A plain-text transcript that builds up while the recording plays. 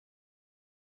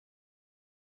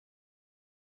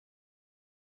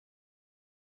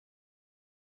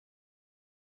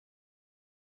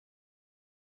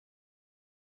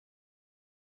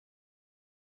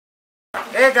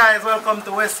Hey guys, welcome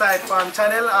to Westside Farm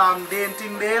Channel. I'm Dane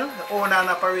Tyndale, owner and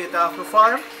operator of the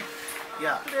farm.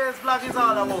 Yeah, today's vlog is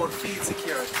all about feed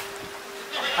security.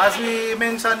 As we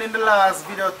mentioned in the last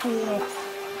video, two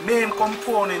main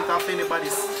components of anybody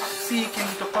seeking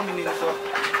to come into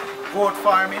goat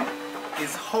farming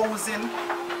is housing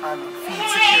and feed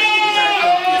security, which I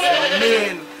think is the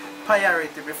main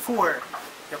priority before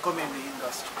you come in the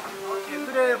industry. In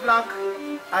today's vlog,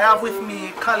 I have with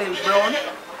me Khalil Brown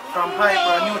from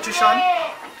Hyper Nutrition.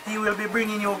 He will be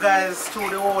bringing you guys through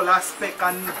the whole aspect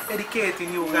and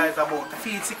educating you guys about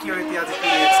feed security as it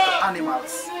relates to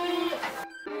animals.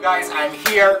 Guys, I'm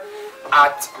here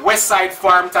at Westside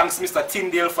Farm. Thanks Mr.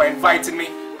 Tyndale for inviting me,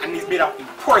 and he's made an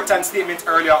important statement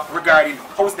earlier regarding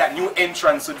how's that new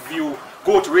entrance would view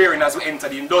goat rearing as we enter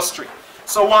the industry.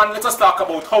 So one, let us talk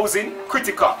about housing.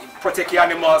 Critical. Protect your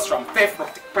animals from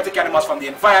theft, protect your animals from the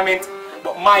environment.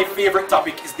 But my favorite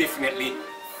topic is definitely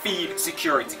feed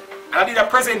security. And I did a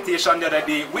presentation the other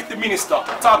day with the minister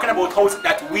talking about how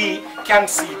that we can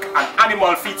seek an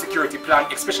animal feed security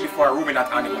plan, especially for our ruminant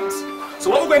animals. So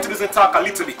what we're going to do is talk a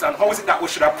little bit on how is it that we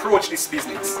should approach this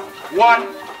business. One,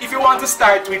 if you want to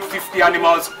start with 50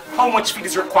 animals, how much feed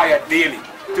is required daily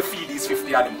to feed these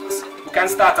 50 animals? We can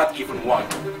start at even one.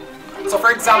 So for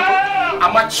example,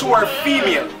 a mature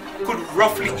female could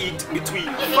roughly eat between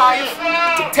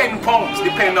 5 to 10 pounds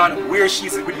depending on where she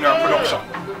is within her production.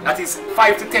 That is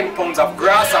 5 to 10 pounds of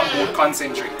grass and bone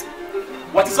concentrate.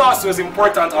 What is also as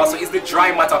important also is the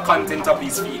dry matter content of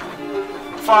these feed.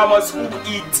 Farmers who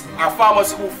eat or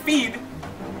farmers who feed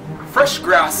fresh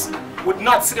grass would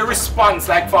not see the response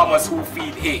like farmers who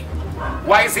feed hay.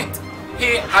 Why is it?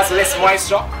 Hay has less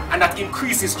moisture and that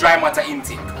increases dry matter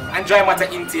intake. And dry matter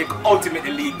intake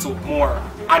ultimately leads to more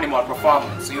animal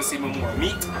performance. So you see more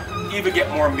meat, you even get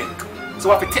more milk. So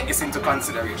we have to take this into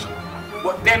consideration.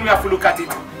 But then we have to look at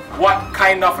it, what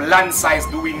kind of land size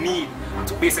do we need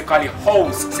to basically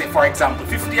house, say for example,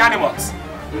 50 animals.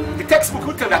 The textbook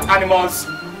will tell that animals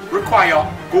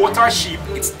require, goat or sheep,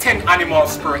 it's 10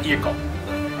 animals per acre.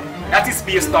 That is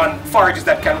based on forages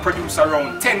that can produce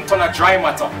around 10 tons of dry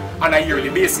matter on a yearly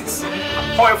basis.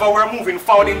 However, we're moving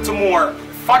forward into more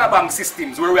fodder bank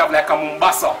systems where we have like a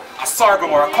Mombasa, a sorghum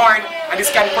or a corn, and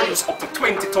this can produce up to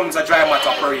 20 tons of dry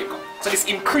matter per acre. So this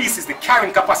increases the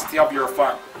carrying capacity of your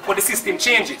farm. But the system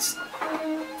changes.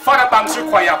 Fodder banks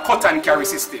require a cut and carry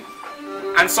system.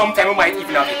 And sometimes we might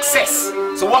even have excess.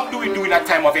 So what do we do in a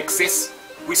time of excess?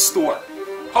 We store.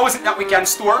 How is it that we can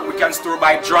store? We can store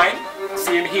by drying,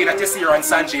 same here that you see here on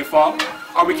Sanjay farm,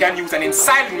 or we can use an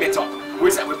ensiling method, where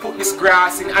is that we put this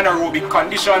grass in anaerobic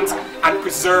conditions and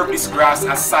preserve this grass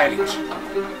as silage.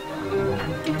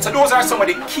 So those are some of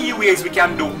the key ways we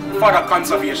can do fodder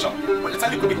conservation. But let's a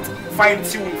little bit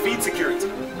fine-tune feed security.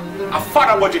 A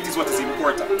fodder budget is what is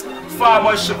important.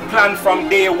 Farmers should plan from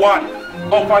day one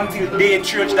up until day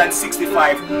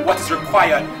 365 what is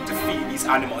required to feed these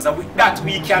animals. And with that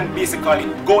we can basically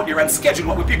go there and schedule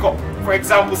what we pick up. For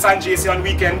example, Sanjay say on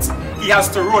weekends he has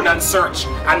to run and search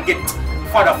and get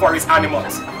fodder for his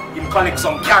animals. He will collect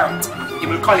some carrot, he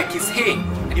will collect his hay,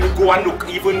 and he will go and look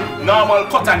even normal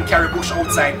cut and carry bush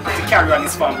outside to carry on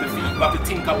his farm to feed. We have to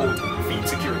think about feed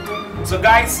security. So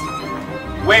guys,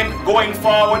 when going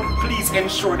forward, please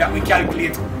ensure that we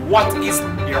calculate what is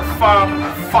your farm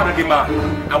fodder demand.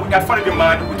 And with that fodder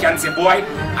demand, we can say, boy,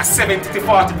 a 70 to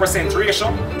 40% ratio,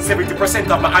 70%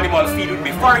 of my animal feed will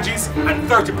be forages and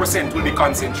 30% will be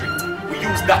concentrate. We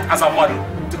use that as a model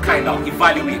to kind of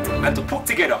evaluate and to put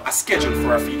together a schedule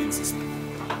for our feeding system.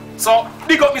 So,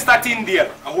 big up Mr.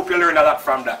 Tyndale. I hope you learn a lot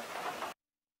from that.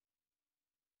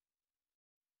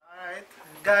 Alright,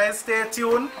 guys, stay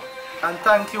tuned. And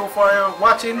thank you for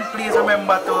watching. Please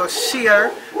remember to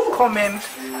share, comment,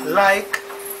 like,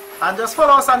 and just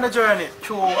follow us on the journey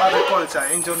through agriculture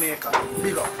in Jamaica.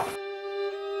 Big up.